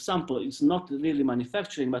interesting example. It's not really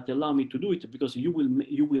manufacturing, but allow me to do it because you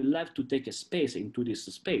will have to take a space into this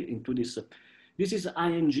space, into this. This is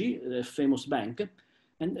ING, a famous bank.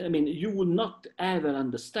 And I mean, you will not ever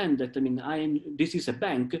understand that, I mean, this is a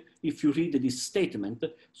bank if you read this statement.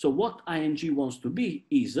 So what ING wants to be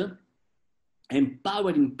is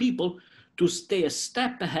empowering people to stay a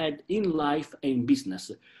step ahead in life and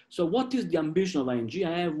business. So what is the ambition of ING?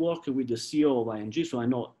 I have worked with the CEO of ING, so I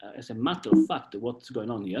know as a matter of fact what's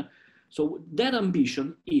going on here. So their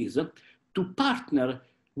ambition is to partner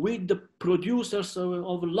with the producers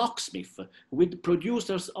of locksmith, with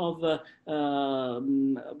producers of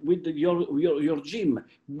with your gym,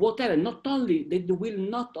 whatever. Not only they will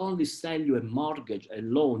not only sell you a mortgage, a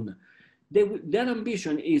loan. Their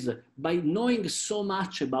ambition is, by knowing so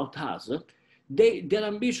much about us, their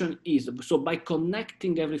ambition is, so by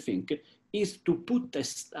connecting everything, is to put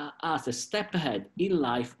us a step ahead in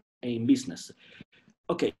life and in business.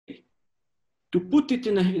 Okay, to put it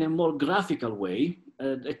in a more graphical way,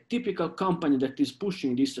 a typical company that is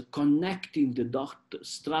pushing this connecting the dot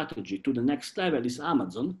strategy to the next level is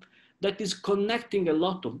Amazon, that is connecting a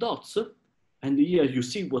lot of dots. And here you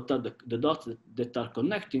see what are the dots that are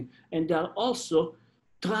connecting, and they are also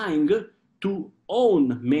trying to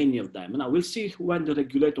own many of them. Now we'll see when the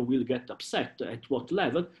regulator will get upset, at what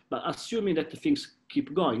level, but assuming that the things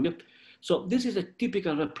keep going. So this is a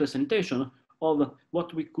typical representation of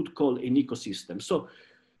what we could call an ecosystem. So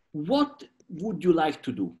what would you like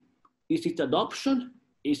to do? Is it adoption?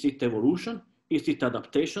 Is it evolution? Is it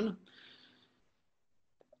adaptation?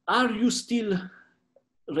 Are you still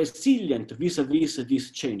resilient vis-a-vis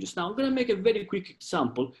these changes? Now I'm going to make a very quick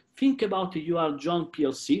example. Think about you are John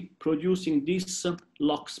PLC producing this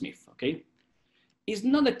locksmith, okay? It's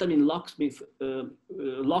not that, I mean, locksmith,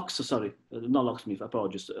 locks, sorry, not locksmith,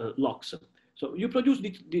 apologies, locks. So you produce,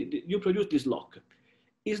 you produce this lock.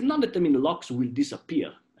 It's not that, I mean, locks will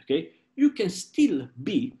disappear, okay? You can still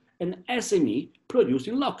be an SME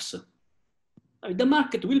producing locks. I mean, the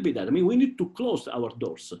market will be there. I mean, we need to close our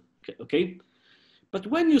doors, okay? But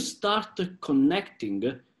when you start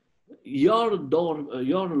connecting your door,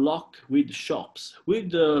 your lock with shops,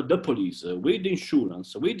 with the police, with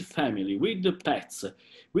insurance, with family, with the pets,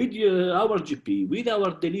 with our GP, with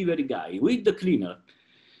our delivery guy, with the cleaner,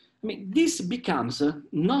 I mean, this becomes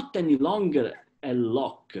not any longer a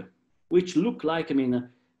lock, which look like, I mean,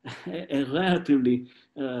 a relatively,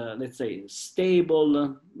 let's say,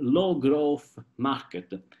 stable, low growth market.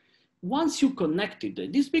 Once you connect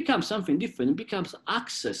it, this becomes something different. It becomes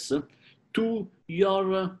access to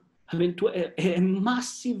your, I mean, to a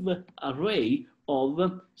massive array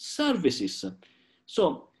of services.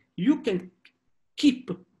 So you can keep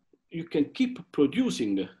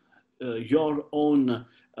producing your own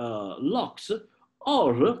locks,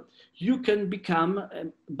 or you can become,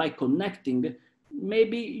 by connecting,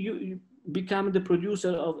 maybe you become the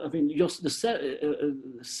producer of, I mean, just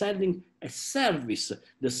selling a service,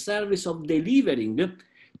 the service of delivering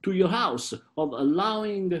to your house, of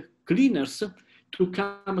allowing cleaners to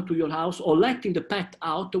come to your house, or letting the pet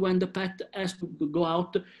out when the pet has to go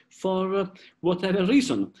out for whatever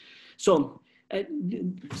reason. So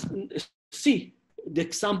see the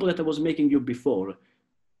example that I was making you before.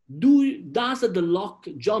 Does the lock,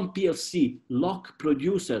 John PLC, lock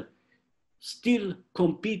producer, still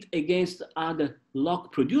compete against other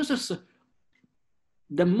lock producers?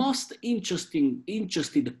 The most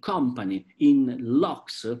interested company in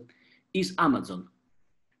locks is Amazon.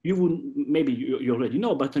 You would, maybe you already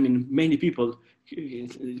know, but I mean, for many people,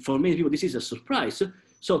 this is a surprise.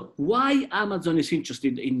 So why Amazon is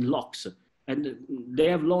interested in locks? And they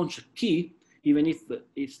have launched Key, even if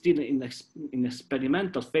it's still in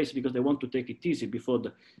experimental phase, because they want to take it easy before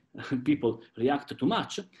the people react too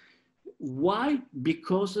much. Why?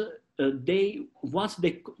 Because once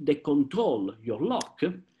they control your lock,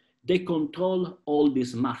 they control all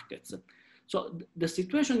these markets. So the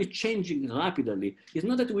situation is changing rapidly. It's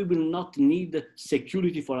not that we will not need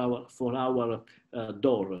security for our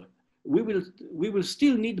door. We will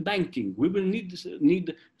still need banking. We will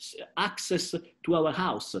need access to our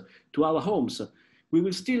house, to our homes. We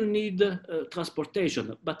will still need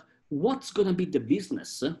transportation. But what's going to be the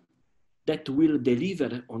business that will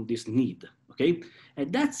deliver on this need? Okay,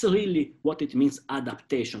 and that's really what it means,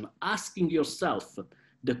 adaptation. Asking yourself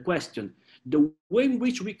the question: the way in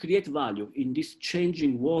which we create value in this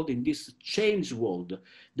changing world, in this changed world,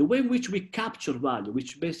 the way in which we capture value,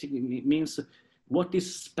 which basically means what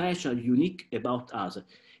is special, unique about us.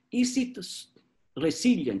 Is it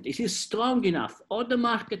resilient? Is it strong enough? Or the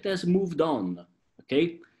market has moved on,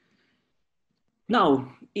 okay?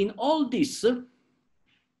 Now, in all this,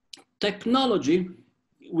 technology,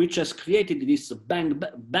 which has created this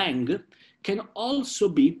bang, can also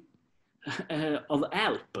be of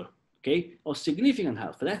help, okay? Of significant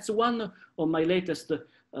help. That's one of my latest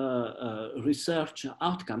research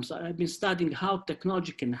outcomes. I've been studying how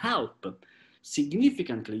technology can help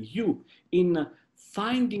significantly you in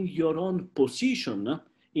finding your own position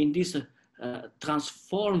in this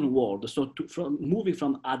transformed world. So moving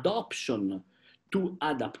from adoption to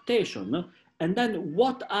adaptation. And then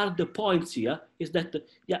what are the points here is that,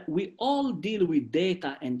 yeah, we all deal with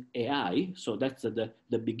data and AI. So that's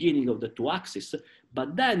the beginning of the two axes.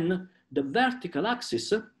 But then the vertical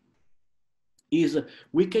axis is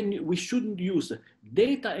we shouldn't use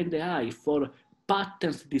data and AI for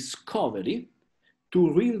patterns discovery to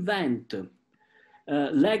reinvent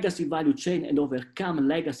legacy value chain and overcome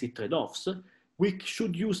legacy trade-offs. We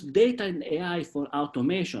should use data and AI for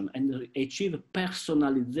automation and achieve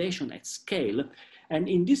personalization at scale. And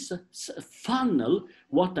in this funnel,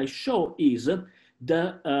 what I show is what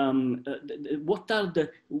are the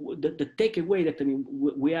takeaway that, I mean,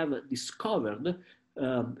 we have discovered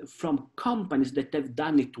from companies that have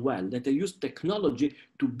done it well, that they use technology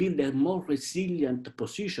to build a more resilient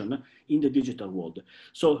position in the digital world.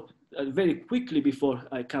 So very quickly before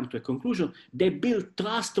I come to a conclusion, they build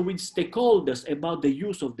trust with stakeholders about the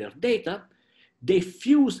use of their data. They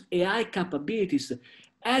fuse AI capabilities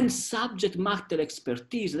and subject matter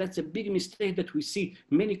expertise. That's a big mistake that we see.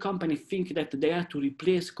 Many companies think that they have to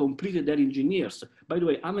replace completely their engineers. By the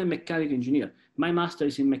way, I'm a mechanical engineer. My master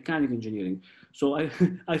is in mechanical engineering. So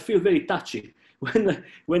I feel very touchy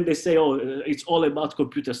when they say, oh, it's all about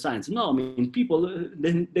computer science. No, I mean, people,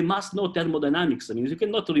 they must know thermodynamics. I mean, you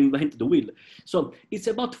cannot reinvent the wheel. So it's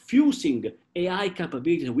about fusing AI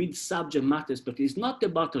capability with subject matter expertise. It's not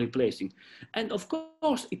about replacing. And of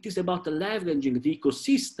course, it is about leveraging the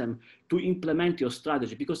ecosystem to implement your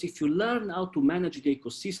strategy. Because if you learn how to manage the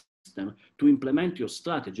ecosystem to implement your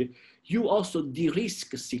strategy, you also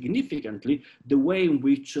de-risk significantly the way in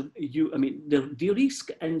which you, I mean, the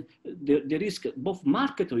risk and the risk, both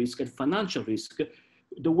market risk and financial risk,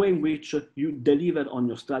 the way in which you deliver on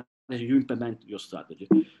your strategy, you implement your strategy.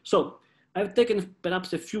 So I've taken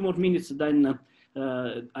perhaps a few more minutes than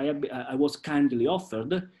I was kindly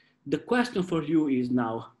offered. The question for you is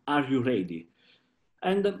now, are you ready?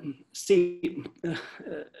 And see,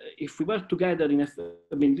 if we were together in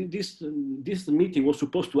I mean, this meeting was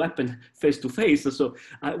supposed to happen face to face, so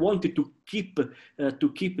I wanted to keep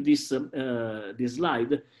this this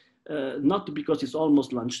slide, not because it's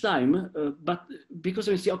almost lunchtime, but because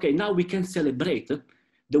I say, okay, now we can celebrate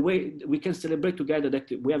the way we can celebrate together that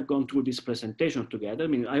we have gone through this presentation together. I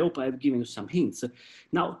mean, I hope I've given you some hints.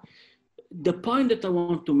 Now, the point that I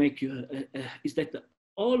want to make you is that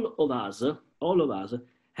all of us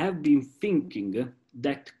have been thinking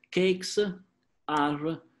that cakes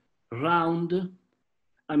are round.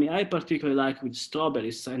 I mean, I particularly like with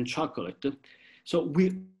strawberries and chocolate. So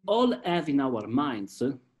we all have in our minds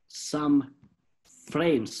some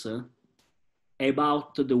frames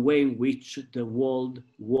about the way in which the world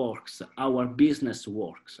works, our business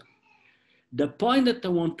works. The point that I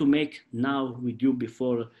want to make now with you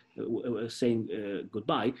before saying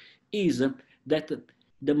goodbye is that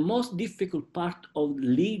the most difficult part of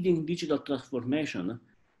leading digital transformation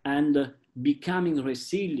and becoming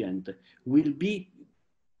resilient will be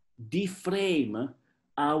deframe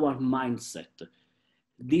our mindset.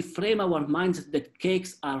 Deframe our mindset that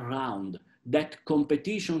cakes are round, that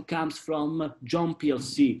competition comes from John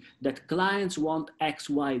PLC, that clients want X,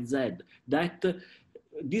 Y, Z, that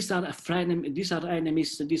these are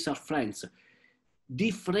enemies, these are friends.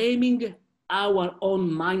 Deframing our own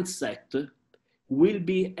mindset will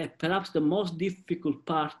be perhaps the most difficult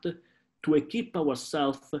part to equip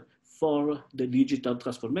ourselves for the digital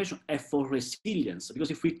transformation and for resilience.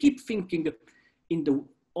 Because if we keep thinking in the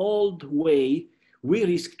old way, we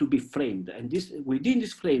risk to be framed. And within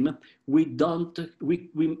this frame, we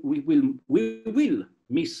will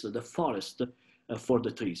miss the forest for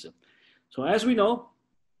the trees. So as we know,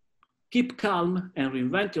 keep calm and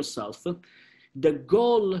reinvent yourself. The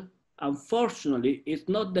goal, unfortunately, is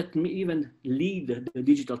not that we even lead the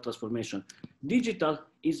digital transformation. Digital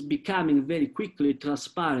is becoming very quickly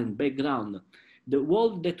transparent background. The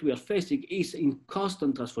world that we are facing is in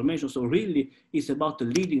constant transformation. So really it's about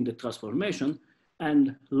leading the transformation,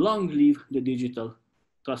 and long live the digital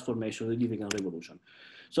transformation, the digital revolution.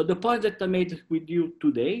 So the point that I made with you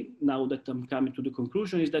today, now that I'm coming to the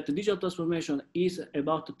conclusion, is that the digital transformation is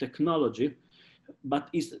about technology, but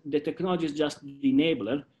the technology is just the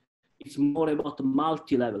enabler. It's more about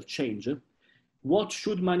multi-level change. What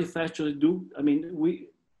should manufacturers do? I mean,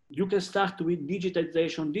 you can start with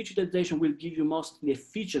digitization. Digitization will give you mostly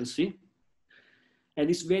efficiency, and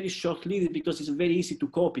it's very short-lived because it's very easy to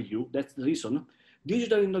copy you. That's the reason.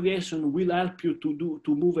 Digital innovation will help you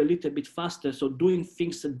to move a little bit faster, so doing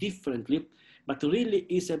things differently, but really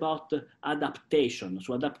is about adaptation.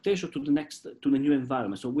 So adaptation to the new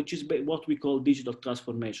environment, so which is what we call digital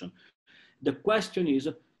transformation. The question is,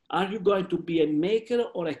 are you going to be a maker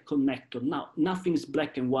or a connector? Now, nothing is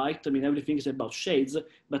black and white. I mean, everything is about shades,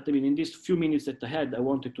 but I mean, in these few minutes that I had, I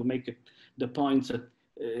wanted to make the points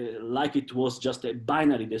like it was just a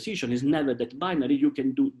binary decision. It's never that binary. You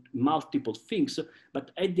can do multiple things,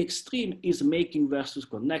 but at the extreme is making versus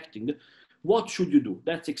connecting. What should you do?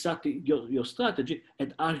 That's exactly your strategy,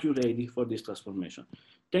 and are you ready for this transformation?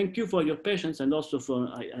 Thank you for your patience, and also for,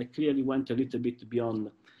 I clearly went a little bit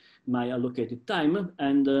beyond my allocated time,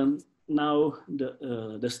 and now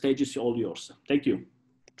the stage is all yours. Thank you.